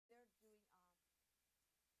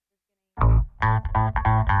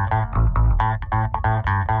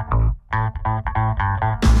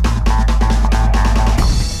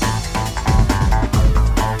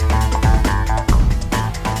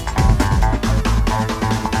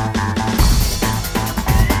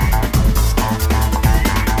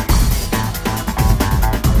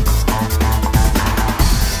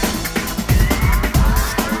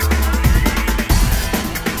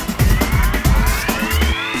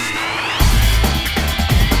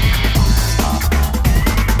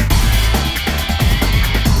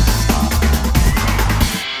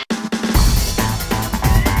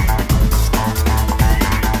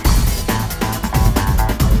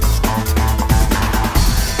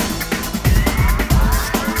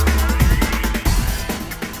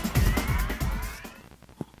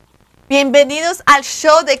Bienvenidos al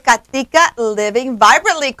show de Katica Living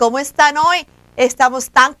Vibrantly. ¿Cómo están hoy?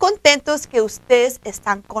 Estamos tan contentos que ustedes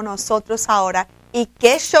están con nosotros ahora. ¿Y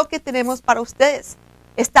qué show que tenemos para ustedes?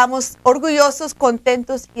 Estamos orgullosos,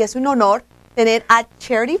 contentos y es un honor tener a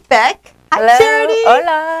Charity Beck. Hello. Hi, Charity.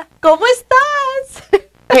 Hola. ¿Cómo estás?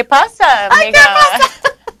 ¿Qué pasa, amiga? Ay, ¿qué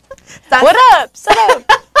pasa? What up? Shut up.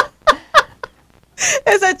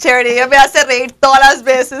 Esa Charity me hace reír todas las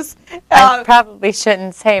veces. I probably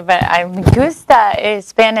shouldn't say, but me gusta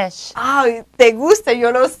Spanish. Ay, ¿te gusta?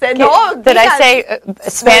 Yo lo sé. No, Did I say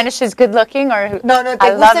Spanish is good looking or? No, te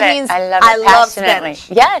I gusta love means it. I love I it love passionately. Spanish.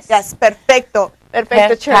 Yes. Yes, perfecto.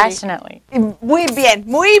 Perfecto, Charity. Passionately. Muy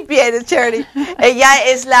bien, Charity. Ella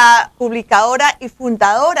es la publicadora y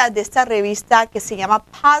fundadora de esta revista que se llama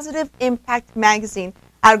Positive Impact Magazine.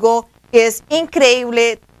 Algo que es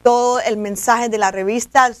increíble, todo el mensaje de la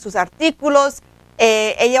revista, sus artículos.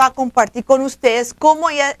 Ella va a compartir con ustedes cómo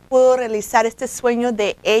ella pudo realizar este sueño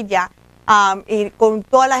de ella y con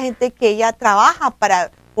toda la gente que ella trabaja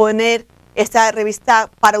para poner esta revista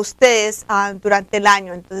para ustedes durante el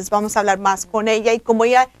año. Entonces vamos a hablar más con ella y cómo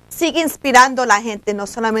ella sigue inspirando a la gente, no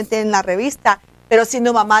solamente en la revista, pero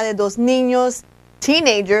siendo mamá de 2 niños,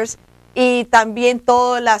 teenagers, y también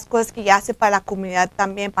todas las cosas que ella hace para la comunidad,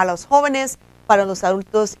 también para los jóvenes, para los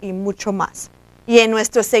adultos y mucho más. Y en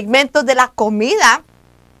nuestro segmento de la comida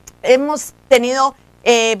hemos tenido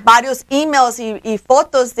varios emails y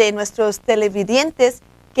fotos de nuestros televidentes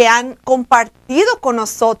que han compartido con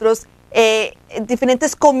nosotros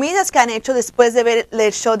diferentes comidas que han hecho después de ver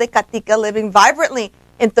el show de Katica Living Vibrantly.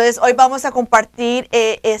 Entonces hoy vamos a compartir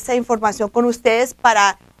esa información con ustedes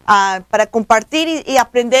para compartir y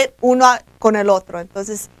aprender uno con el otro.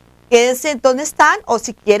 Entonces quédense donde están o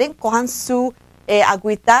si quieren cojan su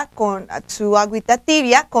agüita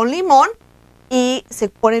tibia con limón y se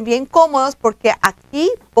ponen bien cómodos porque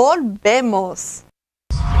aquí volvemos.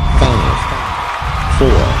 5,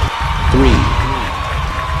 4, 3,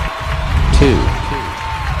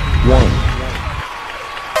 2, 1.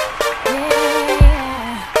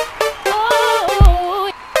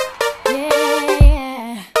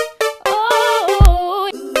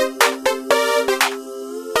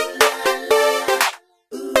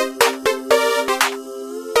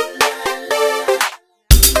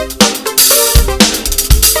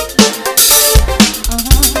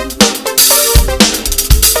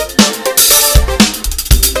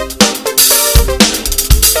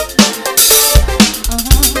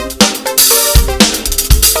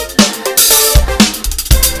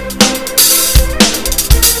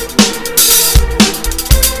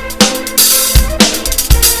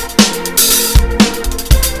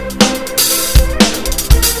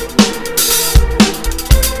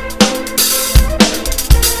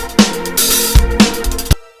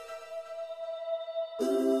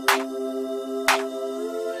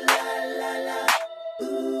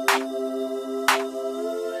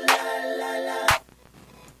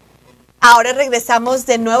 Ahora regresamos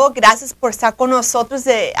de nuevo. Gracias por estar con nosotros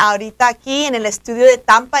ahorita aquí en el estudio de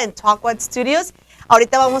Tampa, en Talkwad Studios.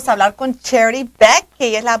 Ahorita vamos a hablar con Charity Beck, que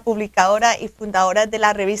ella es la publicadora y fundadora de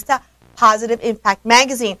la revista Positive Impact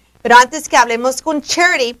Magazine. Pero antes que hablemos con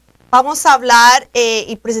Charity, vamos a hablar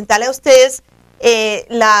y presentarle a ustedes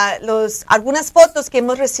algunas fotos que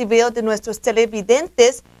hemos recibido de nuestros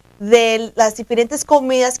televidentes de las diferentes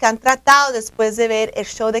comidas que han tratado después de ver el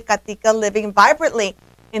show de Katica Living Vibrantly.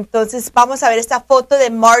 Entonces vamos a ver esta foto de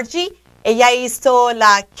Margie. Ella hizo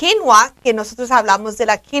la quinoa, que nosotros hablamos de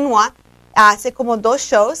la quinoa hace como 2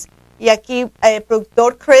 shows. Y aquí el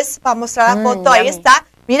productor Chris va a mostrar la foto. Ahí está.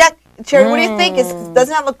 Mira, Charity, what do you think?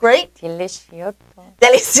 Doesn't that look great? Delicioso.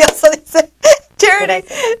 Delicioso, dice Charity.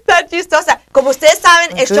 Está chistosa. Como ustedes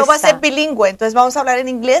saben, el show va a ser bilingüe. Entonces vamos a hablar en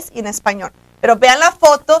inglés y en español. Pero vean la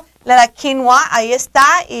foto, la quinoa, ahí está.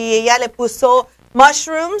 Y ella le puso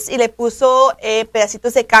mushrooms y le puso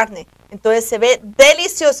pedacitos de carne. Entonces se ve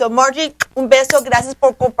delicioso. Margie, un beso. Gracias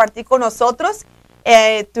por compartir con nosotros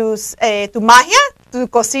tu magia, tu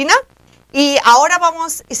cocina. Y ahora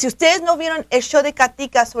vamos, si ustedes no vieron el show de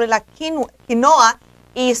Katica sobre la quinoa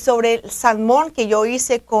y sobre el salmón que yo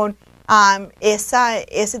hice con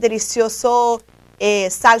ese delicioso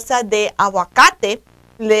salsa de aguacate,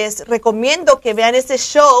 les recomiendo que vean ese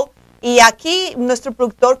show. Y aquí nuestro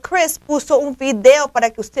productor Chris puso un video para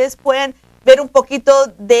que ustedes puedan ver un poquito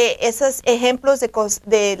de esos ejemplos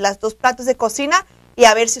de las dos platos de cocina y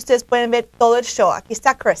a ver si ustedes pueden ver todo el show. Aquí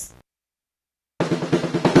está Chris.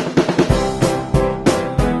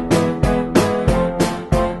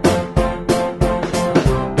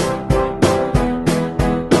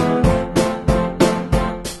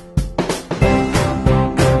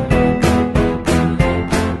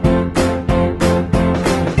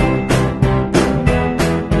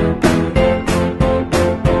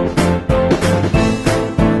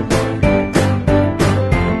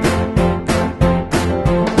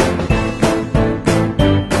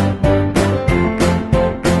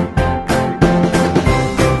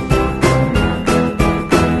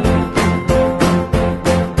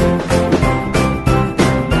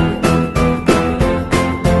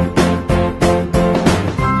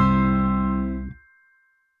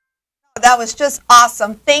 That was just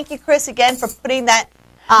awesome. Thank you, Chris, again for putting that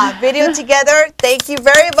video together. Thank you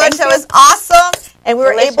very much. That was awesome. And we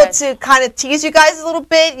were able to kind of tease you guys a little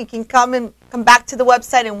bit. You can come back to the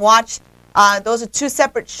website and watch. Those are two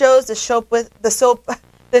separate shows. The show with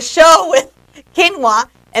quinoa,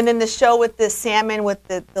 and then the show with the salmon with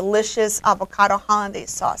the delicious avocado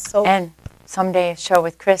hollandaise sauce. So and someday a show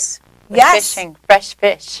with Chris. Yes. Fishing, fresh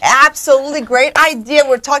fish. Absolutely, great idea.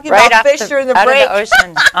 We're talking right about fish during the out break. Out of the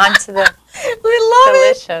ocean, onto the we love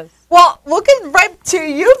delicious. It. Well, looking right to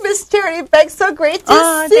you, Miss Charity Beck. So great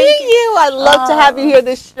to see you. I'd love to have you here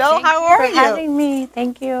this show. How are you? Thank you for having me.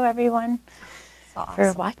 Thank you, everyone,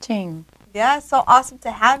 for watching. Yeah, so awesome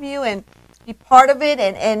to have you and be part of it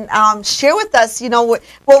and share with us. You know,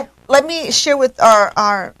 well, let me share with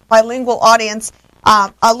our bilingual audience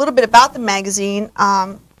a little bit about the magazine.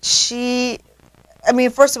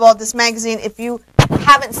 First of all, this magazine, if you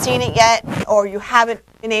haven't seen it yet or you haven't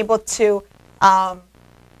been able to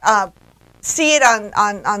see it on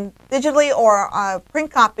digitally or print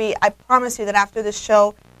copy, I promise you that after this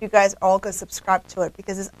show, you guys are all going to subscribe to it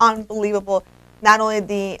because it's unbelievable. Not only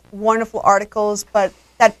the wonderful articles, but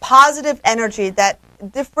that positive energy, that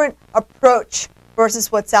different approach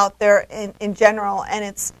versus what's out there in general. And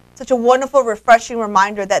it's such a wonderful, refreshing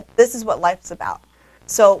reminder that this is what life's about.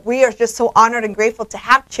 So we are just so honored and grateful to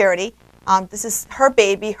have Charity. This is her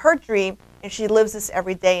baby, her dream, and she lives this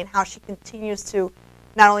every day and how she continues to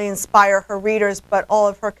not only inspire her readers, but all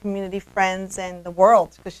of her community friends and the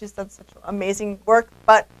world because she's done such amazing work.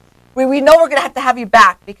 But we know we're going to have you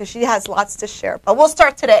back because she has lots to share. But we'll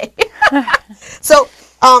start today. So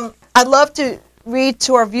I'd love to read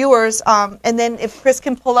to our viewers, and then if Chris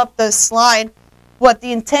can pull up the slide, what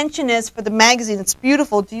the intention is for the magazine. It's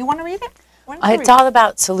beautiful. Do you want to read it? It's all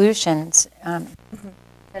about solutions. I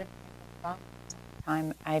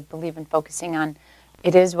believe in focusing on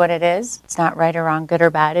it is what it is. It's not right or wrong, good or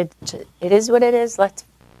bad. It is what it is. Let's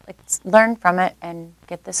learn from it and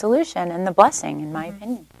get the solution and the blessing, in my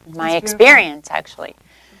opinion, in my experience, actually.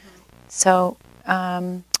 So,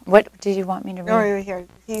 what did you want me to read? Right here.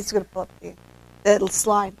 He's going to pull up the little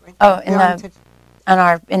slide. Right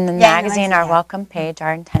In the magazine, our welcome page,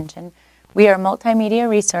 our intention. We are a multimedia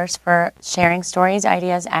resource for sharing stories,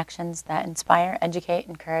 ideas, actions that inspire, educate,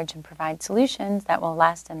 encourage, and provide solutions that will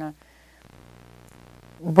last in a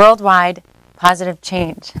worldwide positive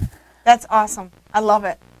change. That's awesome. I love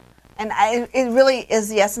it. And it really is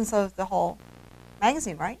the essence of the whole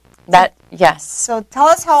magazine, right? Yes. So tell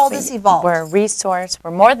us how all this evolved. We're a resource.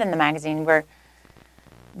 We're more than the magazine.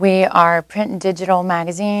 We are a print and digital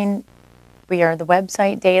magazine. We are the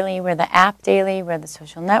website daily, we're the app daily, we're the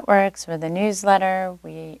social networks, we're the newsletter,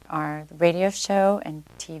 we are the radio show and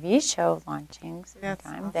TV show launching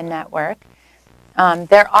sometime, awesome. The network.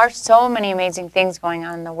 There are so many amazing things going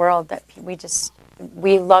on in the world that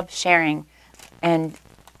we love sharing.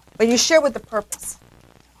 But you share with the purpose.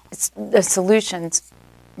 It's the solutions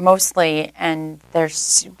mostly, and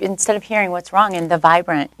there's, instead of hearing what's wrong and the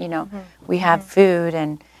vibrant, we have food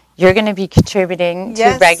and you're going to be contributing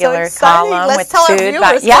to regular column with tell food.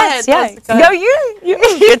 Viewers, yes. No, you.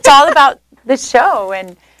 It's all about the show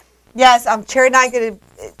and. Yes, Charity and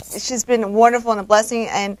she's been wonderful and a blessing,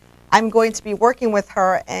 and I'm going to be working with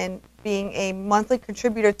her and being a monthly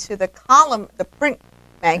contributor to the column, the print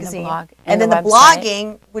magazine. blog, and then the website.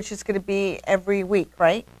 blogging, which is going to be every week,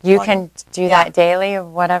 right? You Blogging. can do Yeah. that daily or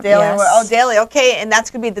whatever. Daily. Yes. Oh, daily. Okay, and that's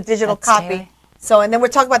going to be the digital That's copy. daily. So, and then we're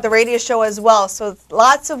talking about the radio show as well. So,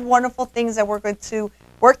 lots of wonderful things that we're going to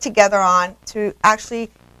work together on to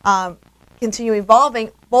actually continue evolving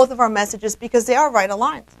both of our messages because they are right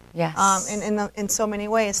aligned. Yes. In so many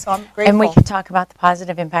ways. So I'm grateful. And we can talk about the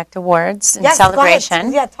Positive Impact Awards and Yes, go ahead.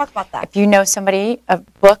 celebration. Yeah, talk about that. If you know somebody, a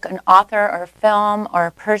book, an author, or a film, or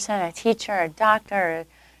a person, a teacher, a doctor,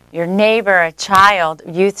 your neighbor, a child,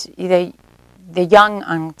 youth, the young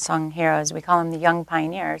unsung heroes, we call them the young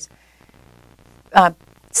pioneers,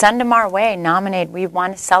 send them our way, nominate. We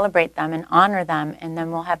want to celebrate them and honor them, and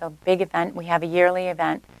then we'll have a big event. We have a yearly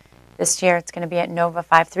event. This year it's going to be at Nova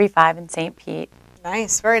 535 in St. Pete.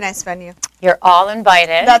 Nice, very nice venue. You're all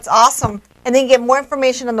invited. That's awesome. And then get more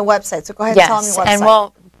information on the website. So go ahead and tell me the website.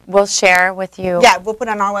 And we'll share with you. Yeah, we'll put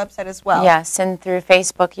it on our website as well. Yes, and through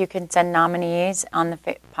Facebook you can send nominees on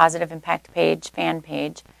the Positive Impact page, fan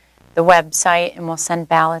page, the website, and we'll send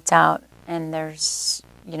ballots out. And there's,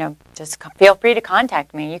 just feel free to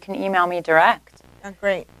contact me. You can email me direct. Oh,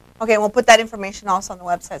 great. Okay, we'll put that information also on the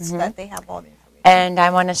website so that they have all the information. And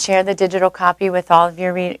I want to share the digital copy with all of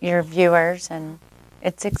your viewers, and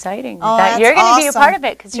it's exciting that you're going to be a part of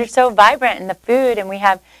it because you're so vibrant in the food. And we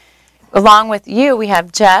have, along with you, we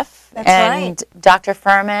have Jeff and Dr.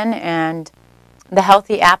 Furman and the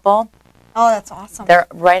Healthy Apple. Oh, that's awesome. They're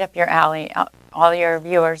right up your alley, all your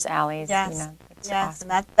viewers' alleys. Yes, it's yes, awesome.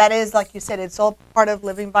 and that is, like you said, it's all part of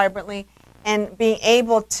living vibrantly and being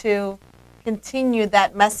able to continue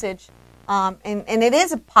that message. And it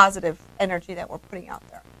is a positive energy that we're putting out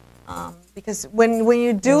there. Because when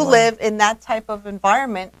you do live in that type of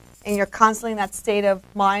environment and you're constantly in that state of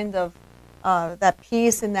mind of that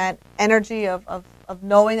peace and that energy of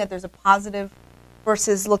knowing that there's a positive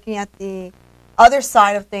versus looking at the other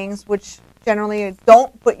side of things, which generally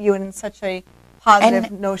don't put you in such a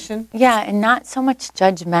positive notion. Yeah, and not so much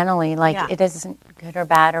judgmentally, like it isn't good or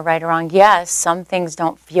bad or right or wrong. Yes, some things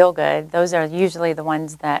don't feel good. Those are usually the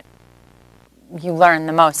ones that you learn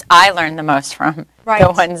the most. I learn the most from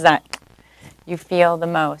the ones that you feel the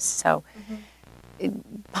most. So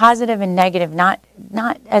positive and negative, not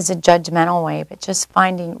as a judgmental way, but just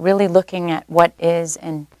really looking at what is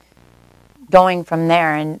and going from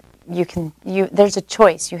there. And there's a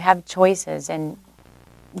choice. You have choices and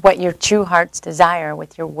what your true heart's desire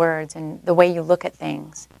with your words and the way you look at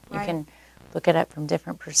things. You can look at it from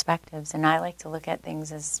different perspectives. And I like to look at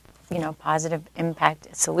things as, positive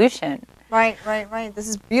impact solution. Right. This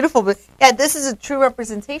is beautiful. But this is a true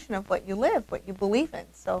representation of what you live, what you believe in.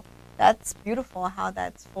 So that's beautiful how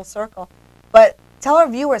that's full circle. But tell our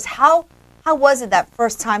viewers, how was it that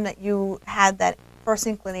first time that you had that first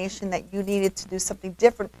inclination that you needed to do something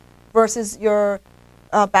different versus your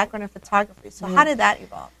background in photography? So how did that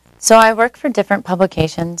evolve? So I work for different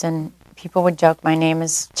publications, and people would joke, my name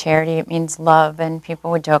is Charity, it means love, and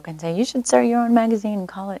people would joke and say, you should start your own magazine and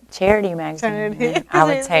call it Charity Magazine. And I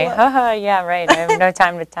would say, haha, yeah, right, I have no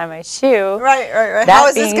time to tie my shoe. Right. How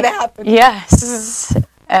is this going to happen? Yes.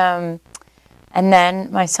 And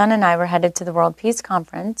then my son and I were headed to the World Peace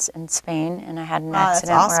Conference in Spain, and I had an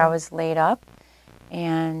accident where I was laid up,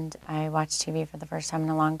 and I watched TV for the first time in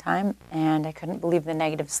a long time, and I couldn't believe the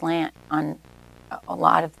negative slant on a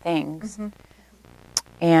lot of things.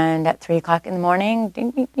 And at 3 o'clock in the morning,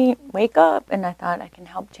 ding, ding, ding, wake up. And I thought I can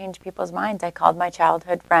help change people's minds. I called my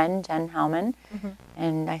childhood friend, Jen Hellman,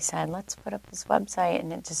 and I said, let's put up this website.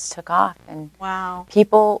 And it just took off. And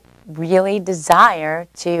people really desire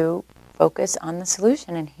to focus on the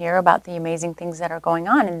solution and hear about the amazing things that are going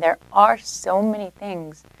on. And there are so many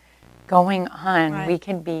things going on. We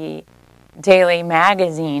can be daily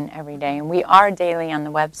magazine every day. And we are daily on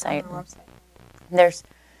the website. There's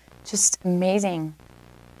just amazing,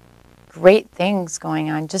 great things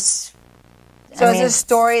going on. Is there a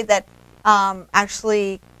story that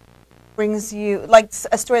actually brings you, like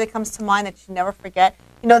a story that comes to mind that you never forget?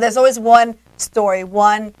 There's always one story,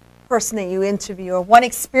 one person that you interview, or one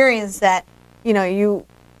experience that, you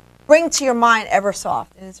bring to your mind ever so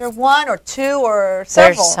often. Is there one or two or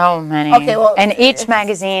several? There's so many. Okay, well, and each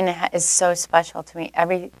magazine is so special to me.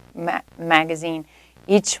 Every magazine,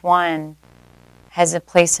 each one has a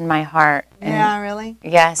place in my heart. And really?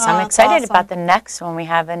 Yes, I'm excited about the next one. We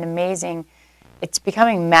have an amazing, it's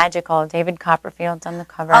becoming magical. David Copperfield's on the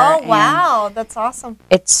cover. Oh, wow, that's awesome.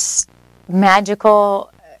 It's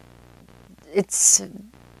magical. It's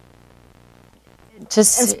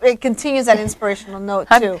just... It continues that inspirational note,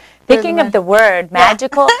 too. Thinking of the word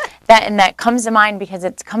magical, that comes to mind because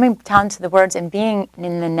it's coming down to the words and being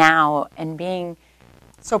in the now and being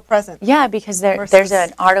so present. Yeah, because there's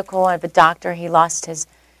an article of a doctor. He lost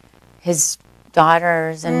his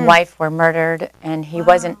daughters and wife were murdered, and he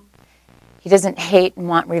he doesn't hate and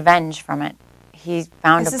want revenge from it. He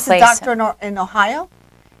found a place. Is this a doctor in Ohio?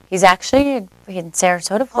 He's actually in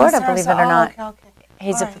Sarasota, Florida, believe it or not. Okay.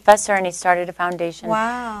 He's a professor, and he started a foundation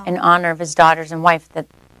in honor of his daughters and wife,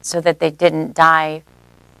 so that they didn't die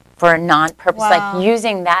for a non-purpose, like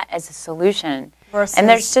using that as a solution. And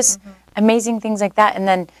there's just amazing things like that. And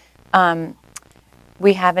then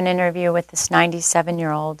we have an interview with this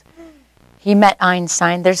 97-year-old. He met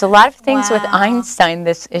Einstein. There's a lot of things with Einstein,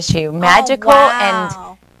 this issue. Magical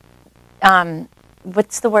and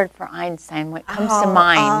what's the word for Einstein? What comes to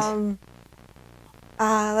mind?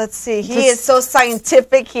 Let's see. He is so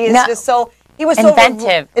scientific. He is just so... He was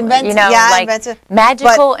inventive. So inventive. You know, like inventive.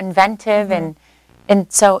 Magical, inventive,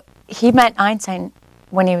 and so he met Einstein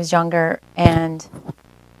when he was younger, and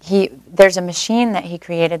there's a machine that he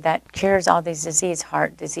created that cures all these diseases,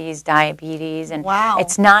 heart disease, diabetes, and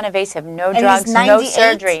it's non-invasive, no drugs, no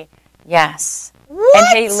surgery. Yes. What?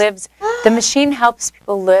 And he lives, the machine helps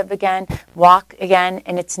people live again, walk again,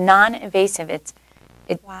 and it's non-invasive. It's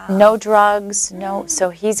no drugs, so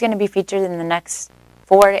he's going to be featured in the next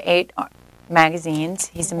 4 to 8 magazines.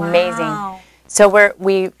 He's amazing. So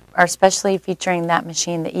we are especially featuring that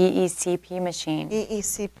machine, the EECP machine.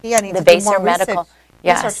 EECP, I need the to do Baser more Medical.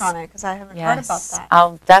 Research on it, because I haven't heard about that.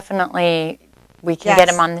 I'll definitely, we can get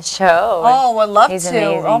him on the show. Oh, I'd love He's to.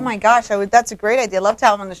 Amazing. Oh my gosh, that's a great idea. I'd love to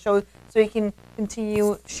have him on the show so he can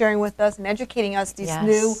continue sharing with us and educating us these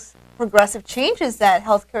new progressive changes that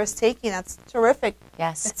healthcare is taking. That's terrific.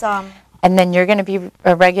 Yes. It's and then you're going to be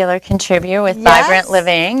a regular contributor with Vibrant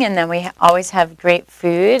Living, and then we always have great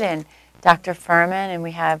food and Dr. Furman, and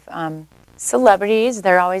we have celebrities.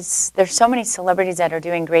 There's so many celebrities that are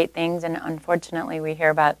doing great things, and unfortunately we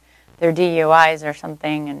hear about their DUIs or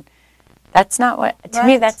something, and that's not what, to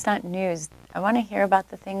me, that's not news. I want to hear about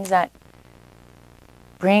the things that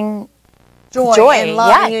bring joy and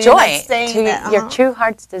love, joy to your true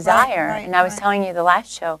heart's desire. And I was telling you the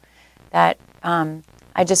last show that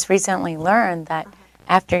I just recently learned that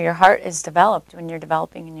after your heart is developed, when you're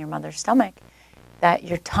developing in your mother's stomach, that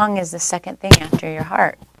your tongue is the second thing after your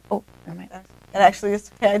heart. Oh, it actually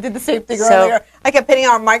is. Okay, I did the same thing earlier. I kept hitting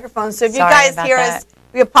our microphones. So if you guys hear us,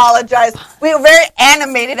 we apologize. We are very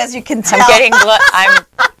animated, as you can tell. I'm getting.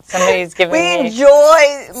 Somebody's giving me. We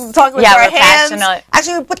enjoy talking with our hands. Passionate.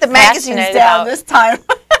 Actually, we put the magazines down this time.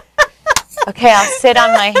 Okay, I'll sit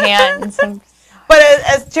on my hands. But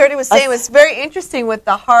as Charity was saying, it was very interesting with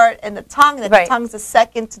the heart and the tongue, that the tongue's the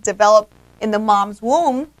second to develop in the mom's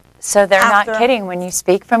womb. So they're not kidding. When you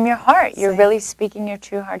speak from your heart, you're really speaking your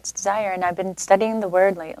true heart's desire. And I've been studying the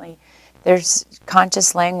word lately. There's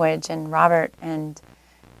conscious language, and Robert, and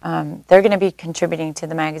they're going to be contributing to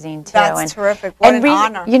the magazine too. That's terrific. What an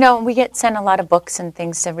honor. You know, we get sent a lot of books and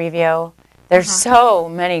things to review. There's so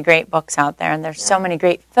many great books out there, and there's so many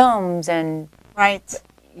great films and,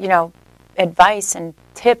 you know, advice and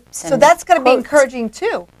tips. And so that's going to be encouraging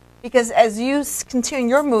too, because as you continue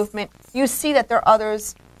your movement, you see that there are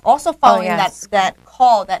others also following that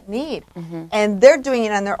call, that need, and they're doing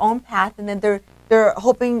it on their own path, and then they're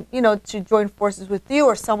hoping, you know, to join forces with you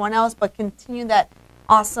or someone else, but continue that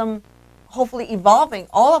awesome, hopefully evolving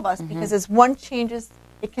all of us, because as one changes,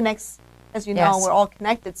 it connects. As you know, we're all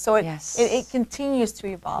connected, so it continues to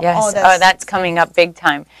evolve. Yes. Oh, that's coming up big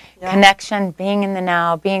time. Yeah. Connection, being in the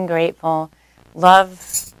now, being grateful,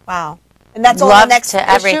 love. Wow. And that's all love the next to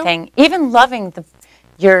everything. Even loving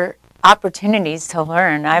your opportunities to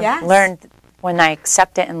learn. I've learned when I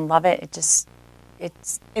accept it and love it,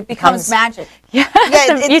 it becomes magic. Yeah,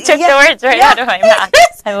 you took the words right out of my mouth.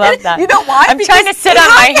 I love that. You know why? I'm trying to sit on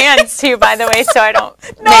my hands too, by the way, so I don't.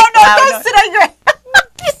 Don't sit on your hands.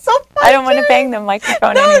 So funny, I don't want to bang the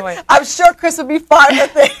microphone anyway. I'm sure Chris would be fine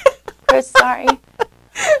with it. Chris, sorry.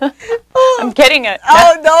 I'm getting it.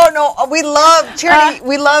 Oh, no. We love, Charity,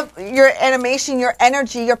 we love your animation, your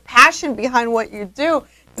energy, your passion behind what you do.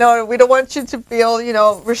 No, we don't want you to feel, you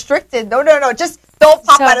know, restricted. No. Just don't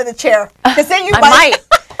pop out of the chair. Because then you might.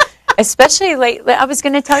 Especially lately. I was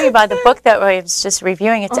going to tell you about the book that I was just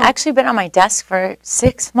reviewing. It's actually been on my desk for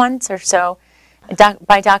 6 months or so.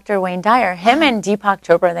 By Dr. Wayne Dyer. Him and Deepak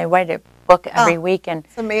Chopra, they write a book every week. And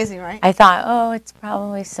it's amazing, right? I thought, it's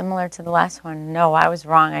probably similar to the last one. No, I was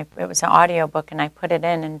wrong. It was an audio book, and I put it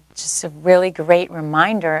in, and just a really great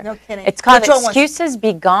reminder. No kidding. It's called Excuses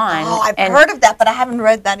Be Gone. Oh, I've heard of that, but I haven't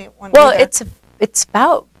read that one Well, either. it's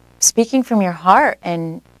about speaking from your heart,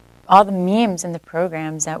 and all the memes and the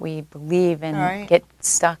programs that we believe and get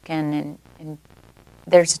stuck in, and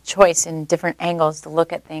there's a choice in different angles to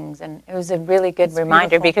look at things, and it was a really good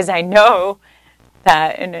reminder beautiful. because I know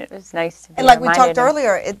that, and it was nice to be And like we reminded talked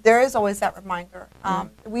earlier, there is always that reminder.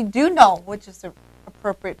 We do know which is the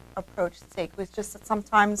appropriate approach to take. It's just that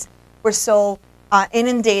sometimes we're so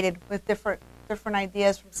inundated with different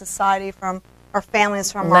ideas from society, from our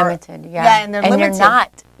families, from limited, our, yeah, and they're and limited. you're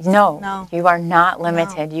not. No, No. you are not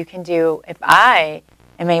limited. No. You can do. If I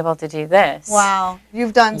am able to do this, Wow,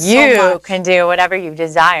 you've done so you much. can do whatever you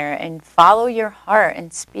desire and follow your heart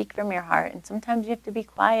and speak from your heart. And sometimes you have to be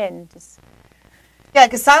quiet and just. Yeah,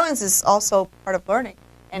 because silence is also part of learning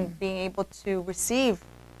and being able to receive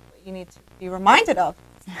what you need to be reminded of.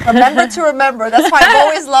 Remember to remember. That's why I've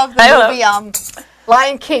always loved the movie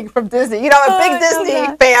Lion King from Disney. You know, I'm a big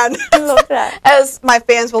Disney fan. I love that. As my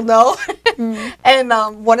fans will know. And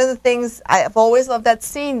one of the things, I've always loved that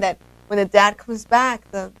scene that when the dad comes back,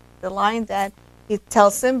 the lion dad, he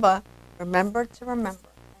tells Simba, remember to remember.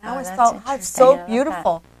 And I always thought, oh, it's so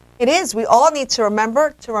beautiful. It is. We all need to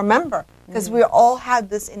remember because we all have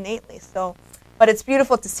this innately. So, but it's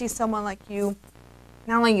beautiful to see someone like you,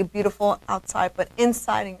 not only you beautiful outside, but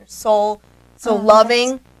inside in your soul, so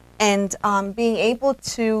loving, and being able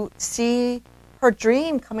to see her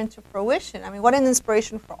dream come into fruition. I mean, what an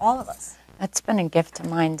inspiration for all of us. That's been a gift of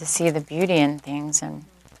mine to see the beauty in things. And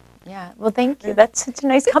yeah, well, thank you. That's such a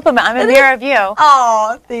nice compliment. I'm a mirror of you.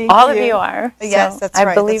 Oh, thank you. All of you are. Yes, so that's right.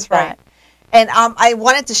 I believe that. And I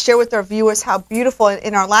wanted to share with our viewers how beautiful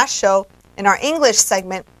in our last show, in our English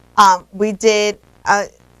segment, we did,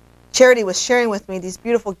 Charity was sharing with me these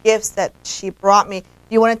beautiful gifts that she brought me. Do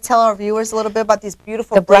you want to tell our viewers a little bit about these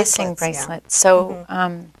beautiful bracelets? The blessing bracelets. So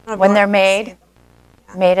when they're made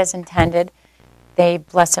as intended, they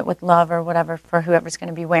bless it with love or whatever for whoever's going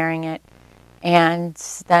to be wearing it. And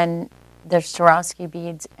then there's Swarovski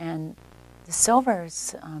beads, and the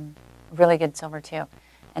silver's really good silver too.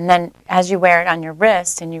 And then as you wear it on your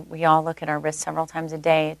wrist, and we all look at our wrist several times a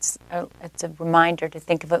day, it's a reminder to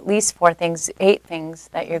think of at least 8 things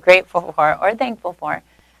that you're grateful for or thankful for,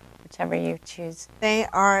 whichever you choose. They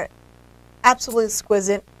are absolutely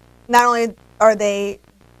exquisite. Not only are they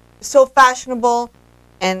so fashionable,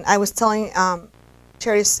 and I was telling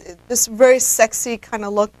Charity this very sexy kind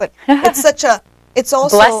of look, but it's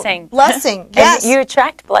also blessing. Blessing, yes. And you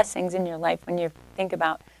attract blessings in your life when you think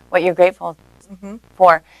about what you're grateful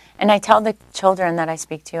for. And I tell the children that I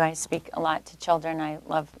speak a lot to children. I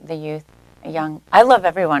love the youth, young. I love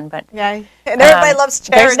everyone, but yeah, and everybody loves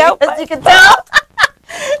Charity, as you can tell.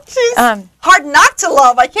 She's hard not to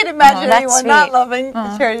love. I can't imagine anyone not loving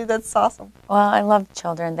Charity. That's awesome. Well, I love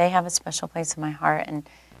children. They have a special place in my heart, and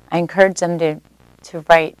I encourage them to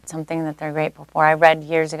write something that they're grateful for. I read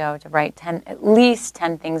years ago to write at least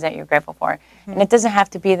 10 things that you're grateful for. And it doesn't have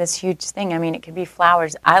to be this huge thing. I mean, it could be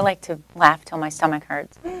flowers. I like to laugh till my stomach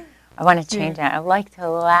hurts. I want to change that. I like to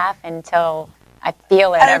laugh until I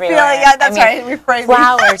feel it everywhere. Yeah, that's right. Reframing.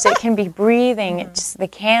 Flowers, it can be breathing. It's just the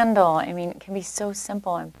candle. I mean, it can be so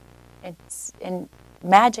simple. And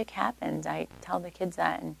magic happens. I tell the kids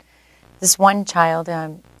that. And this one child,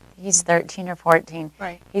 he's 13 or 14.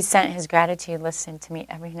 Right. He sent his gratitude list to me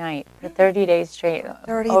every night for 30 days straight.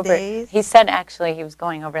 30 days? He said actually he was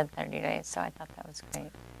going over the 30 days, so I thought that was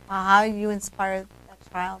great. How you inspired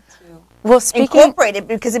that child to incorporate it,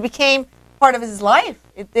 because it became part of his life.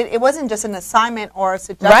 It wasn't just an assignment or a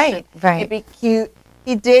suggestion. Right.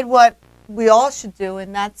 He did what we all should do,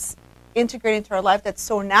 and that's integrate into our life. That's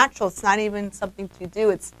so natural. It's not even something to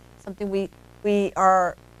do. It's something we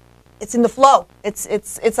are. It's in the flow. It's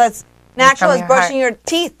as natural as brushing your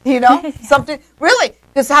teeth, you know? Something, really.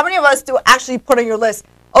 Because how many of us do actually put on your list,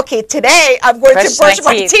 okay, today I'm going to brush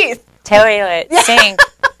my teeth. Toilet, sink.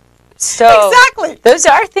 So exactly. Those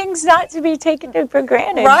are things not to be taken for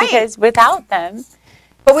granted, because without them.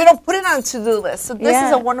 But we don't put it on a to-do list. So this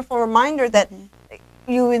is a wonderful reminder that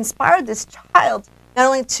you inspired this child not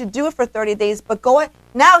only to do it for 30 days, but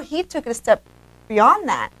now he took it a step beyond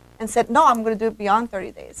that and said, no, I'm going to do it beyond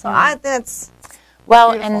 30 days. So I think that's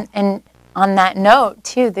beautiful. and on that note,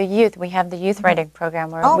 too, the youth, we have the youth writing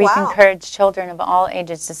program where we encourage children of all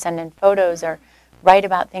ages to send in photos or write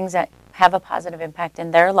about things that have a positive impact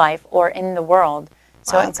in their life or in the world.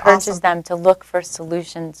 So it encourages them to look for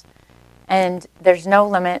solutions. And there's no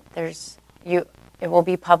limit. It will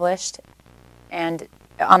be published and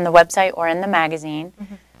on the website or in the magazine.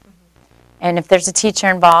 And if there's a teacher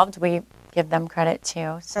involved, we give them credit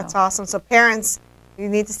too. So. That's awesome. So parents, you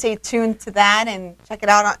need to stay tuned to that and check it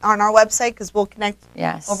out on our website, because we'll connect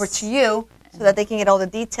over to you. so that they can get all the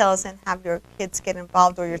details and have your kids get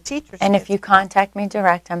involved or your teachers. And if you contact me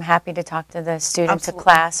direct, I'm happy to talk to the students of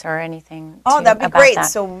class or anything. Oh, that'd be great. That.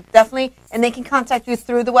 So definitely, and they can contact you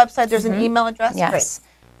through the website. There's an email address. Yes. Great.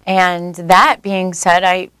 And that being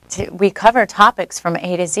said, we cover topics from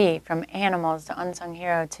A to Z, from animals to unsung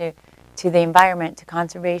hero to the environment to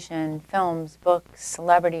conservation, films, books,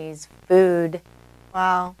 celebrities, food.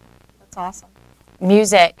 Wow, that's awesome.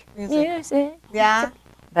 Music. Yeah.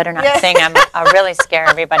 Better not sing. I'll really scare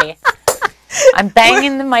everybody. I'm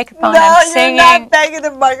banging the microphone. No, I'm singing. you're not banging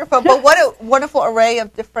the microphone. But what a wonderful array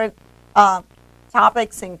of different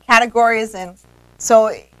topics and categories. And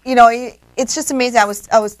so, you know, it's just amazing.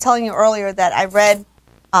 I was telling you earlier that I read,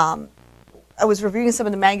 I was reviewing some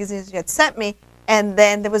of the magazines you had sent me, and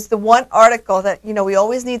then there was the one article that, you know, we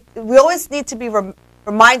always need to be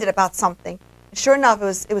reminded about something. And sure enough,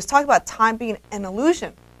 it was talking about time being an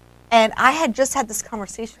illusion. And I had just had this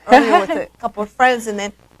conversation earlier with a couple of friends, and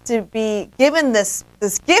then to be given this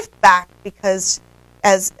gift back, because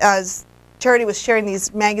as Charity was sharing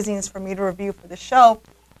these magazines for me to review for the show,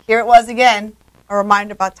 here it was again, a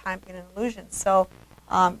reminder about time being an illusion. So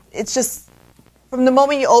it's just, from the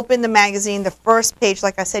moment you open the magazine, the first page,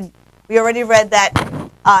 like I said, we already read that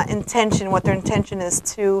intention, what their intention is,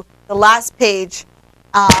 to the last page.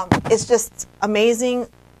 It's just amazing,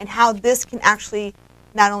 and how this can actually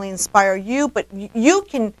not only inspire you, but you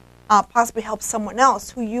can possibly help someone else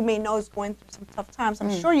who you may know is going through some tough times.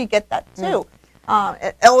 I'm sure you get that too. All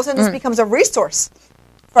of a sudden, this becomes a resource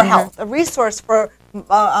for health, a resource for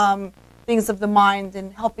things of the mind,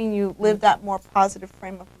 and helping you live that more positive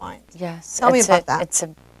frame of mind. Yes. Tell me about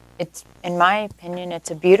that. It's, in my opinion,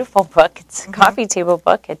 it's a beautiful book. It's a coffee table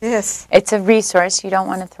book. It's a resource. You don't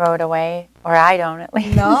want to throw it away, or I don't, at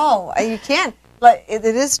least. No, you can't. But it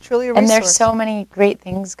is truly a resource. And there's so many great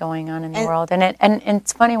things going on in the world. And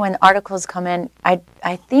it's funny when articles come in, I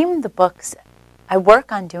theme the books. I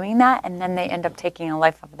work on doing that, and then they end up taking a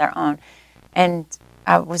life of their own. And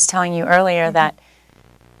I was telling you earlier that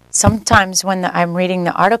sometimes when I'm reading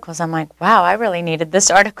the articles, I'm like, wow, I really needed this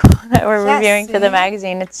article that we're reviewing for the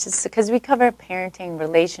magazine. It's just because we cover parenting,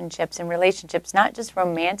 relationships, not just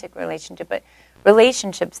romantic relationship, but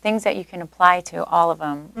relationships, things that you can apply to all of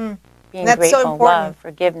them. Being grateful, so love,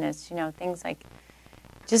 forgiveness, you know, things like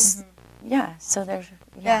just, so there's,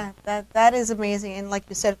 that is amazing. And like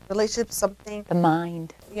you said, relationships, something. The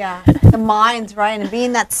mind. Yeah, the mind, right? And being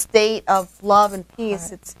in that state of love and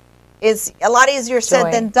peace, it's a lot easier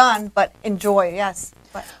said than done, but enjoy, yes.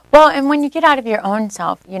 But. Well, and when you get out of your own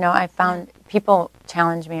self, you know, I found people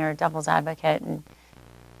challenge me, or devil's advocate, and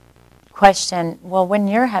question, well, when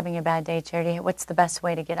you're having a bad day, Charity, what's the best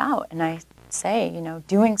way to get out? And I say, you know,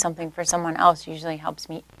 doing something for someone else usually helps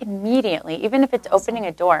me immediately, even if it's opening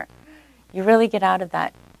a door. You really get out of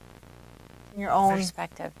that your own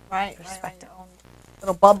perspective, right? Your own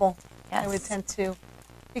little bubble. Yes. And we tend to,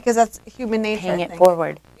 because that's human nature. Paying it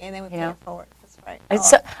forward, and then we pay it forward. That's right.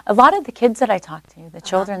 It's a lot of the kids that I talk to, the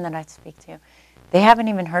children that I speak to, they haven't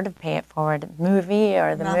even heard of Pay It Forward movie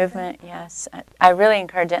or the movement. Yes, I really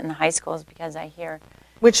encourage it in the high schools, because I hear.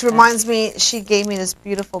 Which reminds me, she gave me this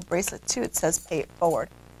beautiful bracelet, too. It says Pay It Forward.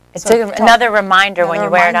 It's another reminder when you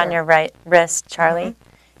wear it on your right wrist, Charlie.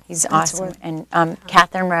 He's awesome. And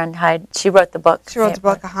Catherine Randhide, she wrote the book. She wrote the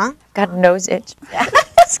book, Got a nose itch.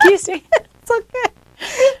 Excuse me. It's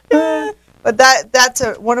okay. But that's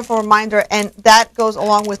a wonderful reminder, and that goes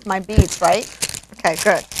along with my beads, right? Okay,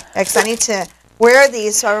 good. Because I need to wear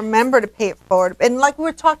these so I remember to pay it forward. And like we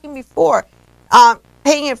were talking before,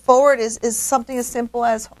 paying it forward is something as simple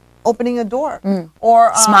as opening a door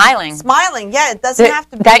or smiling. Smiling, yeah, it doesn't have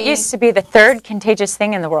to be. That used to be the third contagious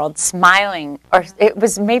thing in the world, smiling. Or it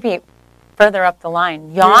was maybe further up the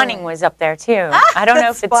line. Yawning was up there too. I don't know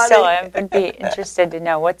if it's still. I would be interested to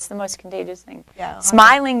know what's the most contagious thing. Yeah,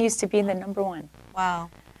 smiling used to be the number one. Wow,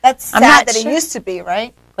 that's sad that it used to be,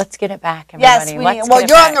 right? Let's get it back, everybody. Yes, well,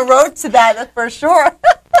 you're on the road to that for sure.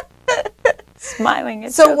 Smiling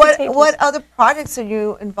is so what other projects are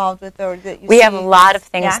you involved with, or that you we have a lot of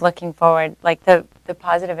things looking forward, like the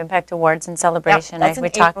Positive Impact Awards and celebration. We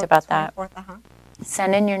talked about that.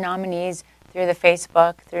 Send in your nominees through the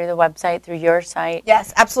Facebook, through the website, through your site.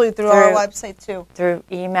 Yes, absolutely, through our website too. Through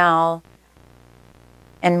email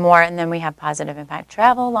and more. And then we have Positive Impact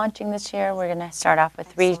Travel launching this year. We're going to start off with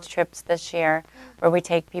 3 trips this year, where we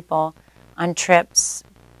take people on trips,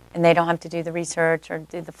 and they don't have to do the research or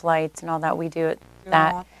do the flights and all that. We do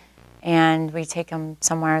that. And we take them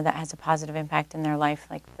somewhere that has a positive impact in their life,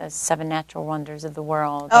 like the 7 Natural Wonders of the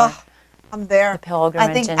world. I'm there. The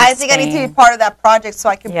pilgrimage in I think I need to be Spain. part of that project so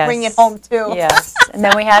I can Yes. bring it home too. Yes. And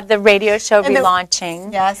then we have the radio show And then-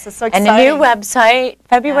 relaunching. Yes, it's so And exciting. a new website,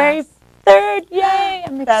 February Yes. 3rd. Yay!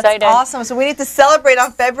 I'm That's excited. awesome. So we need to celebrate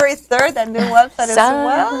on February 3rd, that new website as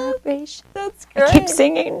well. Celebration. That's I great. keep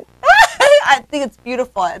singing. I think it's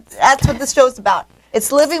beautiful. That's what this show is about.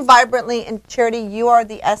 It's living vibrantly in charity. You are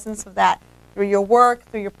the essence of that through your work,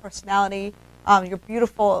 through your personality, your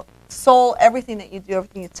beautiful soul, everything that you do,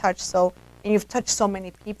 everything you touch. So, and you've touched so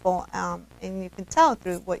many people, and you can tell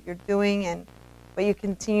through what you're doing and what you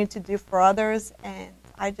continue to do for others. And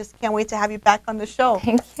I just can't wait to have you back on the show.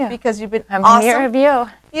 Thank you. Because you've been I'm awesome. here of you.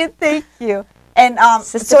 Yeah, thank you. And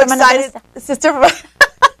Sister so from another excited, sister from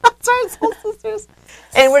sorry, soul sisters.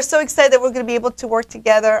 And we're so excited that we're going to be able to work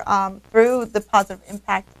together through the Positive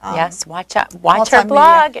Impact. Yes, watch her multimedia.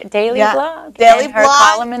 blog, daily Yeah, blog, daily and her blog,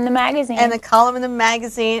 column in the magazine. and a column in the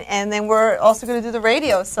magazine, and then we're also going to do the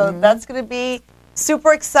radio. So that's going to be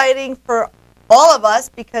super exciting for all of us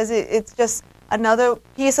because it's just another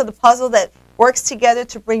piece of the puzzle that works together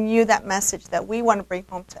to bring you that message that we want to bring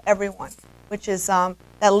home to everyone, which is that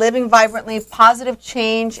living vibrantly, positive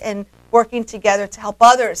change, and working together to help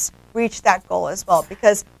others reach that goal as well.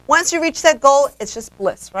 Because once you reach that goal, it's just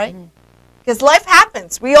bliss, right? Because life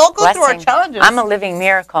happens. We all go through our Blessing. challenges. I'm a living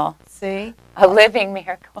miracle. See? A living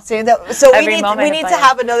miracle. See that, so Every we moment need of to my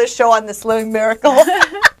have another show on this living miracle.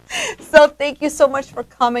 So thank you so much for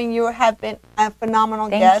coming. You have been a phenomenal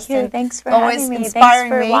guest. Thank you. And Thanks for always having me. inspiring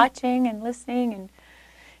Thanks for me. watching and listening. And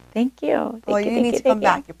thank you. Well, you need to come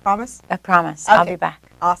back. You promise? I promise. I'll Okay. be back.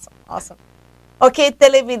 Awesome, awesome. Ok,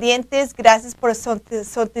 televidentes, gracias por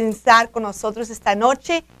sintonizar con nosotros esta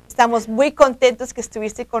noche. Estamos muy contentos que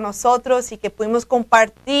estuviste con nosotros y que pudimos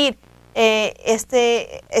compartir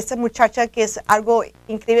esta muchacha que es algo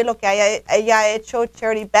increíble lo que ella ha hecho,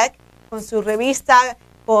 Charity Beck, con su revista,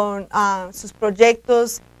 con sus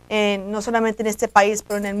proyectos, no solamente en este país,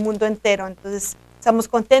 pero en el mundo entero. Entonces, estamos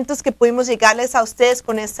contentos que pudimos llegarles a ustedes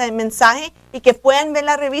con este mensaje y que puedan ver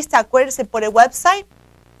la revista, acuérdense, por el website,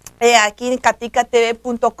 aquí en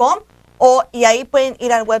katicatv.com, y ahí pueden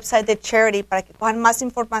ir al website de Charity para que cojan más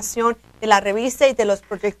información de la revista y de los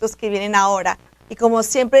proyectos que vienen ahora. Y como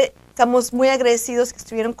siempre, estamos muy agradecidos que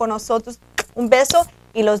estuvieron con nosotros. Un beso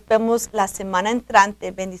y los vemos la semana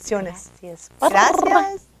entrante. Bendiciones. Gracias.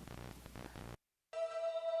 Gracias.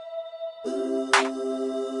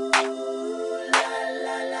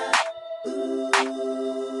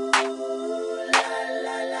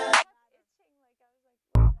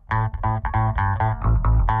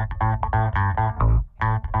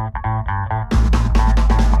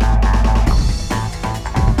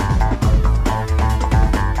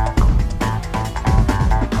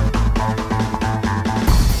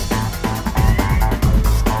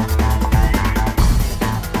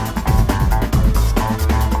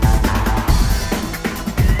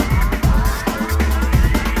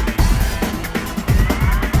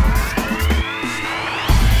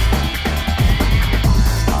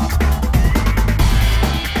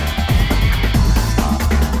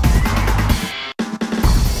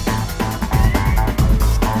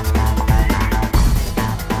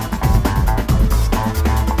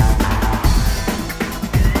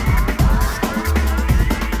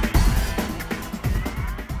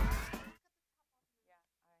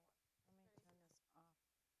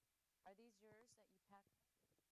 Are these yours that you packed?